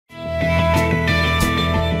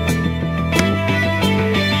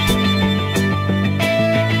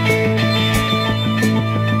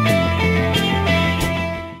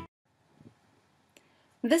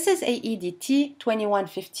This is AEDT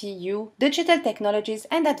 2150U, Digital Technologies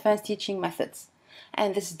and Advanced Teaching Methods,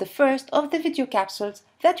 and this is the first of the video capsules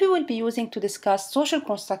that we will be using to discuss social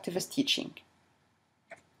constructivist teaching.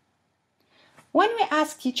 When we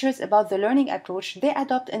ask teachers about the learning approach they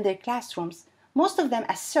adopt in their classrooms, most of them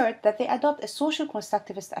assert that they adopt a social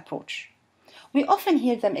constructivist approach. We often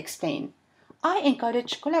hear them explain, "I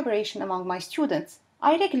encourage collaboration among my students.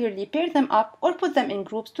 I regularly pair them up or put them in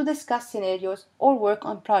groups to discuss scenarios or work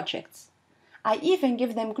on projects. I even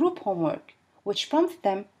give them group homework, which prompts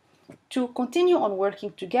them to continue on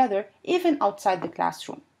working together even outside the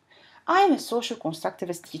classroom. I am a social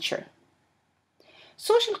constructivist teacher."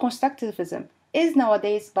 Social constructivism is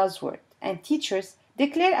nowadays buzzword, and teachers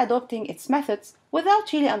declare adopting its methods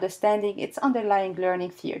without really understanding its underlying learning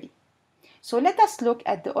theory. So let us look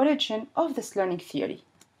at the origin of this learning theory.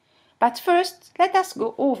 But first, let us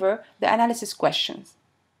go over the analysis questions.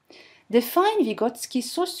 Define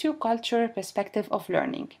Vygotsky's sociocultural perspective of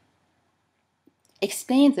learning.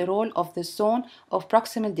 Explain the role of the zone of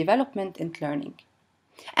proximal development in learning.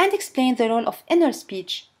 And explain the role of inner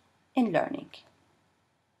speech in learning.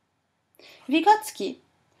 Vygotsky,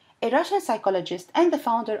 a Russian psychologist and the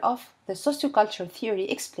founder of the sociocultural theory,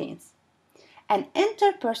 explains, "An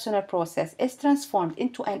interpersonal process is transformed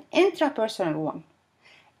into an intrapersonal one.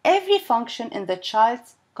 Every function in the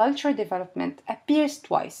child's cultural development appears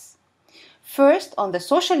twice, first on the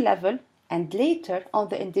social level and later on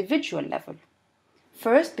the individual level,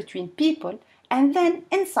 first between people and then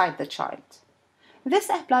inside the child. This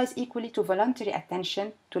applies equally to voluntary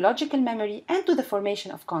attention, to logical memory, and to the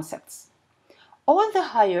formation of concepts. All the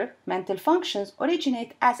higher mental functions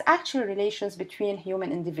originate as actual relations between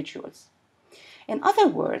human individuals." In other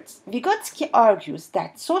words, Vygotsky argues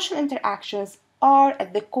that social interactions are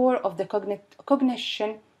at the core of the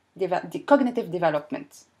cognitive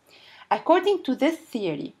development. According to this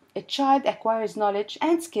theory, a child acquires knowledge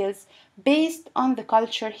and skills based on the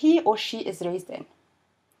culture he or she is raised in.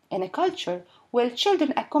 In a culture where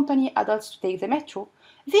children accompany adults to take the metro,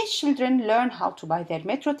 these children learn how to buy their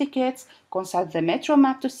metro tickets, consult the metro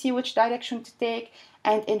map to see which direction to take,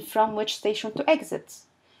 and from which station to exit.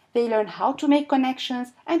 They learn how to make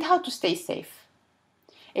connections and how to stay safe.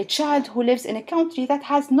 A child who lives in a country that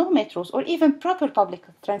has no metros or even proper public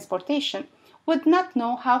transportation would not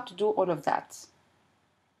know how to do all of that.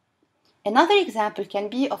 Another example can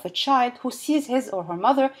be of a child who sees his or her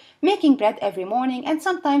mother making bread every morning and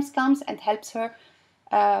sometimes comes and helps her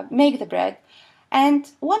make the bread. And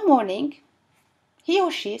one morning, he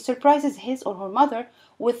or she surprises his or her mother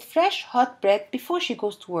with fresh hot bread before she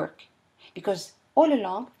goes to work, because all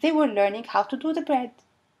along they were learning how to do the bread.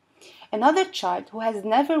 Another child who has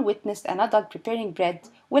never witnessed an adult preparing bread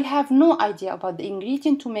will have no idea about the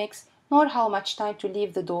ingredient to mix nor how much time to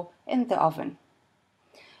leave the dough in the oven.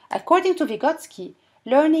 According to Vygotsky,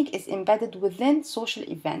 learning is embedded within social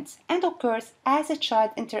events and occurs as a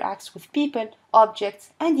child interacts with people,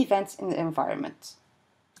 objects, and events in the environment.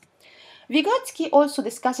 Vygotsky also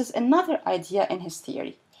discusses another idea in his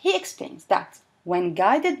theory. He explains that when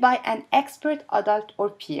guided by an expert adult or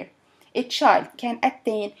peer, a child can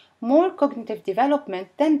attain more cognitive development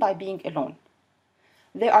than by being alone.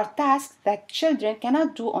 There are tasks that children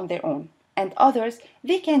cannot do on their own, and others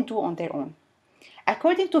they can do on their own.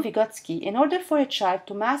 According to Vygotsky, in order for a child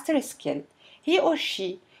to master a skill, he or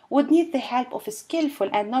she would need the help of a skillful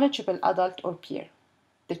and knowledgeable adult or peer.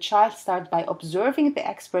 The child starts by observing the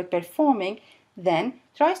expert performing, then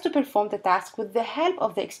tries to perform the task with the help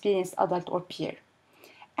of the experienced adult or peer.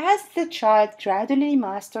 As the child gradually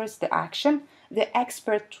masters the action, the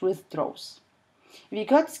expert withdraws.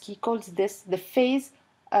 Vygotsky calls this the phase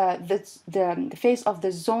of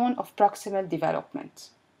the zone of proximal development.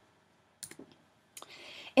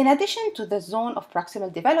 In addition to the zone of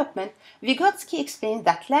proximal development, Vygotsky explains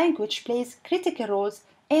that language plays critical roles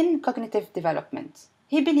in cognitive development.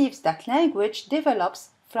 He believes that language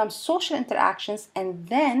develops from social interactions and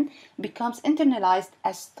then becomes internalized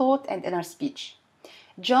as thought and inner speech.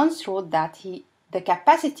 Jones wrote that the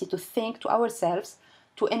capacity to think to ourselves,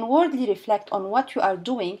 to inwardly reflect on what we are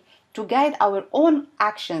doing, to guide our own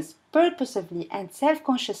actions purposefully and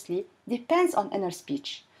self-consciously depends on inner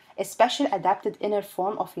speech, a special adapted inner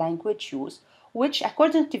form of language use, which,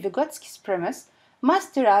 according to Vygotsky's premise,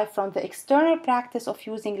 must derive from the external practice of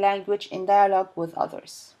using language in dialogue with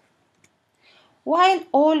others. While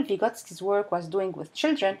all Vygotsky's work was doing with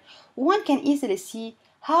children, one can easily see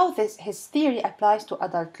how his theory applies to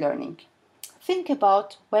adult learning. Think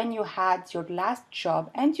about when you had your last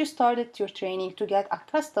job and you started your training to get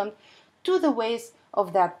accustomed to the ways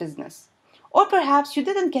of that business. Or perhaps you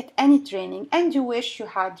didn't get any training and you wish you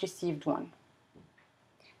had received one.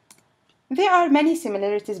 There are many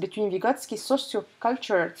similarities between Vygotsky's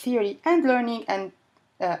sociocultural theory and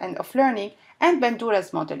of learning and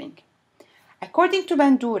Bandura's modeling. According to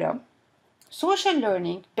Bandura, social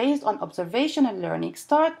learning based on observational learning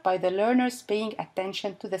starts by the learners paying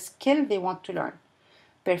attention to the skill they want to learn,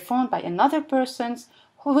 performed by another person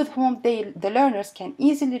with whom the learners can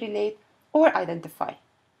easily relate or identify.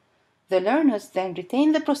 The learners then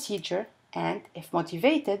retain the procedure and, if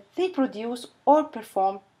motivated, they produce or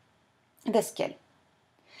perform the skill.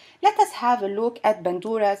 Let us have a look at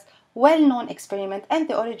Bandura's well-known experiment and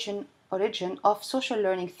the origin of social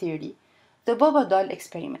learning theory, the Bobo doll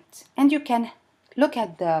experiment. And you can look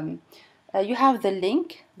at you have the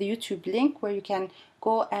link, the YouTube link, where you can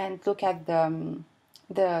go and look at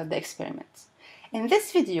the experiment. In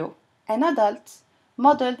this video, an adult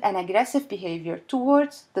modeled an aggressive behavior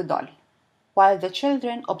towards the doll, while the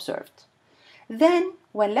children observed. Then,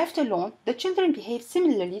 when left alone, the children behaved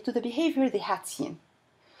similarly to the behavior they had seen.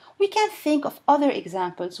 We can think of other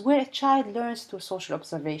examples where a child learns through social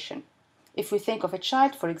observation. If we think of a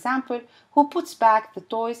child, for example, who puts back the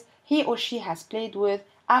toys he or she has played with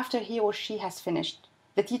after he or she has finished.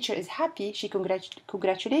 The teacher is happy, she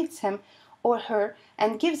congratulates him or her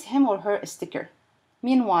and gives him or her a sticker.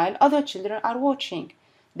 Meanwhile, other children are watching.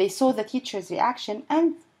 They saw the teacher's reaction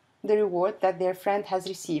and the reward that their friend has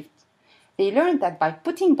received. They learned that by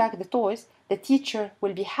putting back the toys, the teacher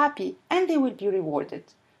will be happy and they will be rewarded.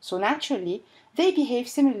 So naturally, they behave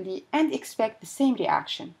similarly and expect the same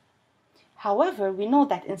reaction. However, we know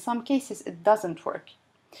that in some cases it doesn't work.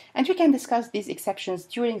 And we can discuss these exceptions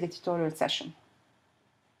during the tutorial session.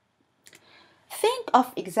 Think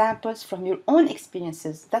of examples from your own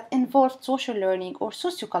experiences that involved social learning or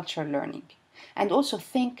sociocultural learning, and also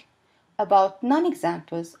think about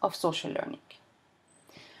non-examples of social learning.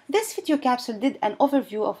 This video capsule did an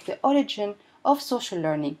overview of the origin of social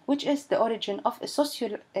learning, which is the origin of a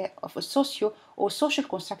socio or social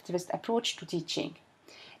constructivist approach to teaching.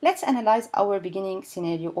 Let's analyze our beginning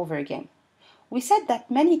scenario over again. We said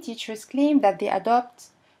that many teachers claim that they adopt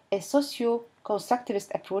a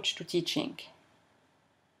socio-constructivist approach to teaching.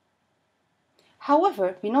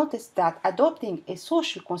 However, we noticed that adopting a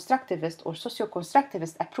social constructivist or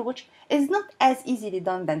socio-constructivist approach is not as easily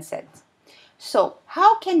done than said. So,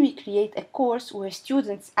 how can we create a course where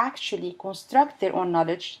students actually construct their own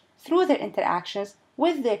knowledge through their interactions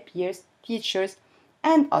with their peers, teachers,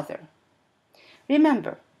 and others?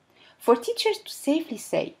 Remember, for teachers to safely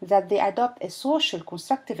say that they adopt a social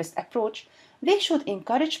constructivist approach, they should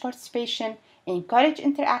encourage participation, encourage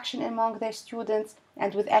interaction among their students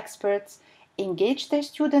and with experts, engage their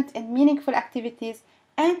students in meaningful activities,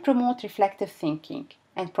 and promote reflective thinking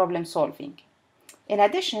and problem solving. In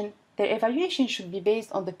addition, their evaluation should be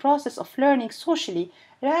based on the process of learning socially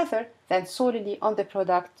rather than solely on the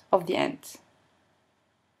product of the end.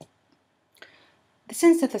 The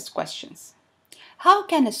synthesis questions. How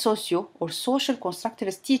can a socio or social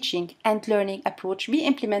constructivist teaching and learning approach be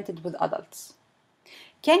implemented with adults?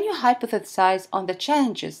 Can you hypothesize on the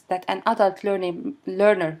challenges that an adult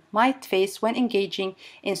learner might face when engaging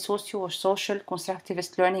in socio or social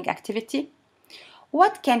constructivist learning activity?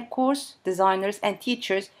 What can course designers and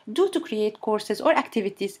teachers do to create courses or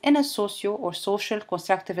activities in a socio or social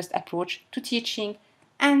constructivist approach to teaching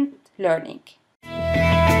and learning?